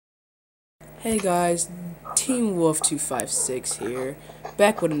Hey guys, Team Wolf 256 here,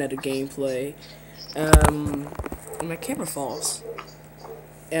 back with another gameplay. My camera falls,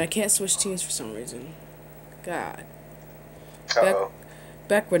 and I can't switch teams for some reason. God, back Uh-oh.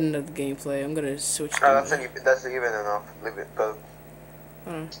 back with another gameplay. I'm gonna switch. No, that's even enough. Leave it go.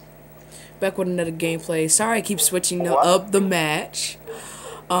 Back with another gameplay. Sorry, I keep switching What? up the match.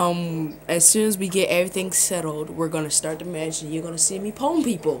 As soon as we get everything settled, we're gonna start the match, and you're gonna see me pwn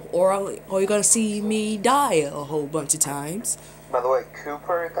people, or you're gonna see me die a whole bunch of times. By the way,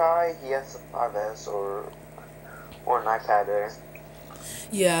 Cooper guy, he has a 5S or an iPad there.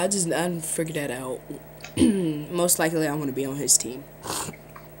 Yeah, I didn't figure that out. Most likely, I'm gonna be on his team.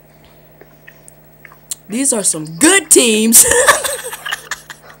 These are some good teams.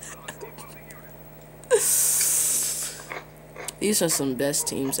 These are some best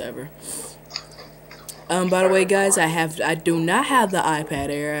teams ever. By the way, guys, I do not have the iPad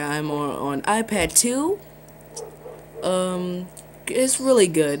Air. I'm on iPad 2. It's really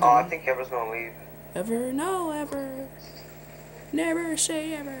good. Oh, I think Ever's gonna leave. Ever? No, ever. Never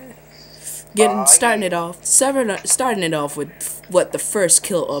say ever. Starting it off with what the first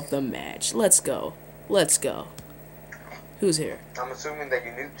kill of the match. Let's go. Let's go. Who's here? I'm assuming that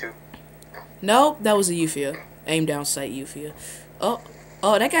you knew too. Nope, that was a Euphoria. Aim down sight Euphoria. Oh,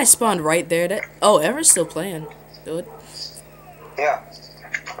 that guy spawned right there. Ever's still playing. Dude. Yeah.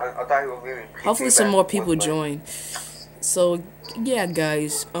 I thought he was leaving. Hopefully some more people join. So, yeah,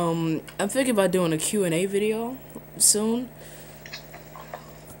 guys. I'm thinking about doing a Q&A video soon.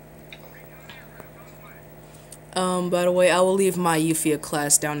 By the way, I will leave my Euphoria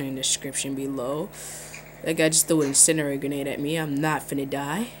class down in the description below. That guy just threw an incendiary grenade at me. I'm not finna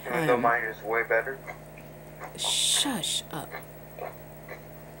die. Even though mine is way better. Shush up.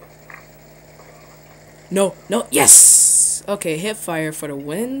 No, yes! Okay, hip fire for the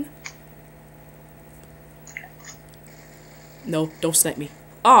win. No, don't snipe me.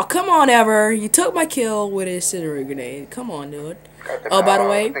 Oh, come on, Ever. You took my kill with an incendiary grenade. Come on, dude. Oh, by the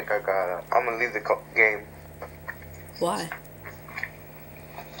way. I think I got it. I'm gonna leave the game. Why?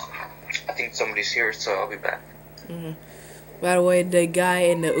 I think somebody's here, so I'll be back. By the way, the guy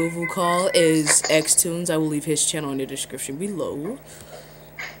in the Uvu call is XTunes. I will leave his channel in the description below.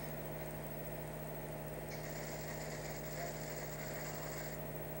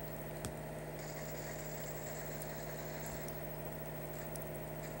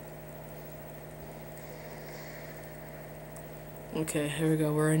 Okay, here we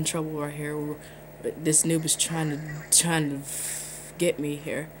go. We're in trouble right here. But this noob is trying to get me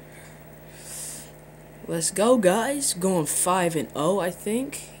here. Let's go, guys. Going 5-0, I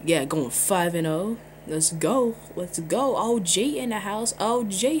think. Yeah, going 5-0. Let's go. Let's go. OG in the house.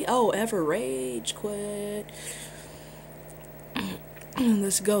 OG. Oh, Ever rage quit.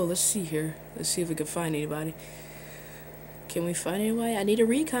 Let's go. Let's see here. Let's see if we can find anybody. Can we find anybody? I need a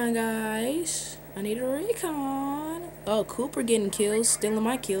recon, guys. I need a recon. Oh, Cooper getting kills, stealing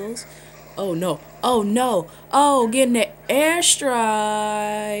my kills. Oh no. Oh no. Oh, getting the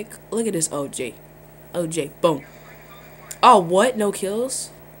airstrike. Look at this OJ. OJ. Boom. Oh, what? No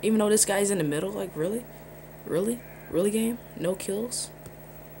kills? Even though this guy's in the middle? Like, really? Really? Really, game? No kills?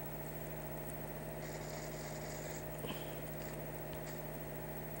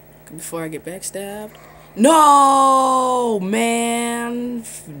 Before I get backstabbed. No, man.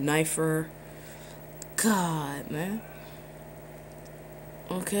 Knifer. God, man.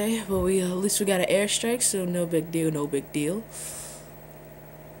 Okay, well, at least we got an airstrike, so no big deal, no big deal.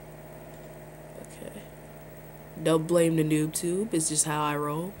 Okay. Don't blame the noob tube. It's just how I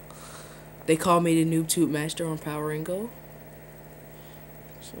roll. They call me the noob tube master on Power Ringo.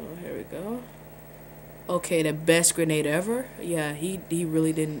 So here we go. Okay, the best grenade ever. Yeah, he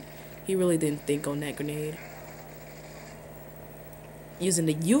really didn't think on that grenade. Using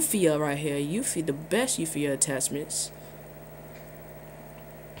the Euphoria right here. Euphoria, the best Euphoria attachments.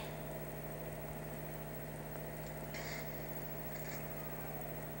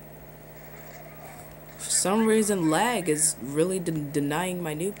 For some reason, lag is really denying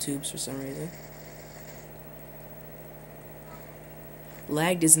my noob tubes for some reason.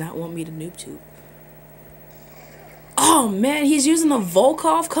 Lag does not want me to noob tube. Oh man, he's using the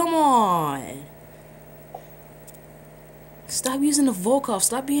Volkov? Come on. Stop using the Volkov.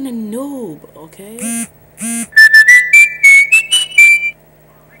 Stop being a noob, okay?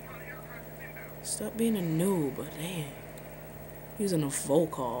 Stop being a noob. Damn. Using a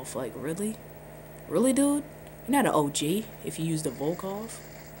Volkov. Like, really? Really, dude? You're not an OG if you use the Volkov.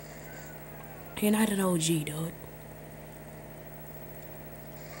 You're not an OG, dude.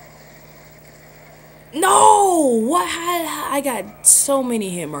 No! Oh, what? I got so many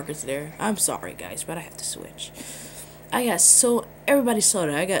hit markers there. I'm sorry, guys, but I have to switch. Everybody saw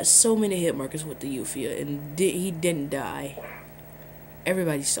that. I got so many hit markers with the Euphoria, and he didn't die.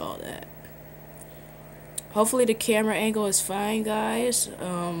 Everybody saw that. Hopefully the camera angle is fine, guys.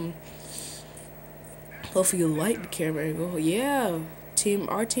 Hopefully you like the camera angle. Yeah,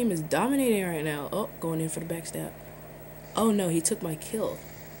 our team is dominating right now. Oh, going in for the backstab. Oh no, he took my kill.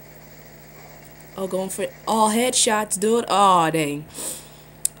 Oh, going for all headshots, dude. Oh dang,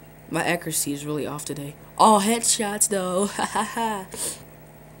 my accuracy is really off today. All headshots though. Ha ha ha.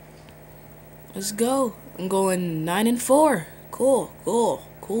 Let's go. I'm going 9-4.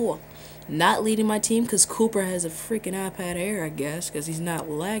 Cool. Not leading my team because Cooper has a freaking iPad Air, I guess, because he's not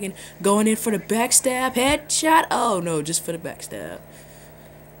lagging. Going in for the backstab. Headshot. Oh, no, just for the backstab.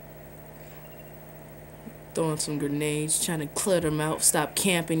 Throwing some grenades, trying to clear them out. Stop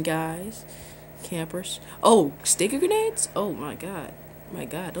camping, guys. Campers. Oh, sticker grenades? Oh, my God. My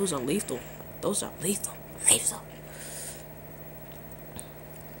God, those are lethal. Lethal.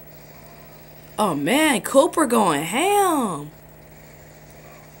 Oh, man, Cooper going ham.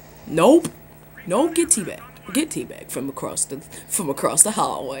 Nope. No, get teabag. Get teabag from across the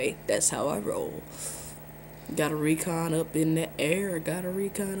hallway. That's how I roll. Got a recon up in the air.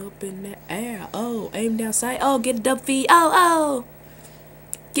 Oh, aim down sight. Oh, get a dub feed. Oh.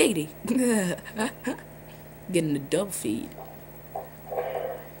 Giggity. Getting the double feed.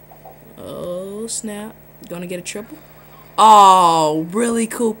 Oh, snap. Gonna get a triple? Oh, really,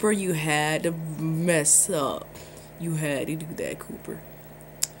 Cooper? You had to mess up. You had to do that, Cooper.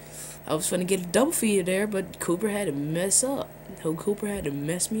 I was finna get a double feeder there, but Cooper had to mess up. Cooper had to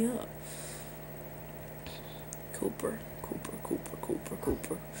mess me up. Cooper.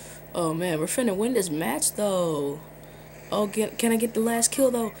 Oh man, we're finna win this match though. Oh, can I get the last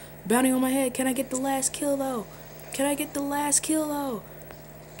kill though? Bounty on my head. Can I get the last kill though?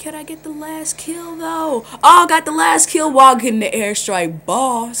 Oh, got the last kill while getting the airstrike,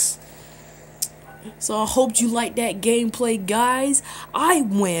 boss. So I hope you like that gameplay, guys. I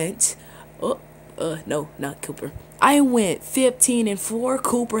went, no, not Cooper. I went 15-4.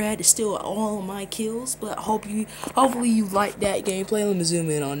 Cooper had to steal all of my kills, but hopefully you like that gameplay. Let me zoom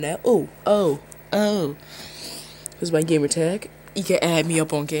in on that. Oh. Here's my gamer tag. You can add me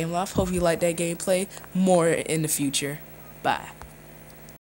up on Game Loft. Hope you like that gameplay more in the future. Bye.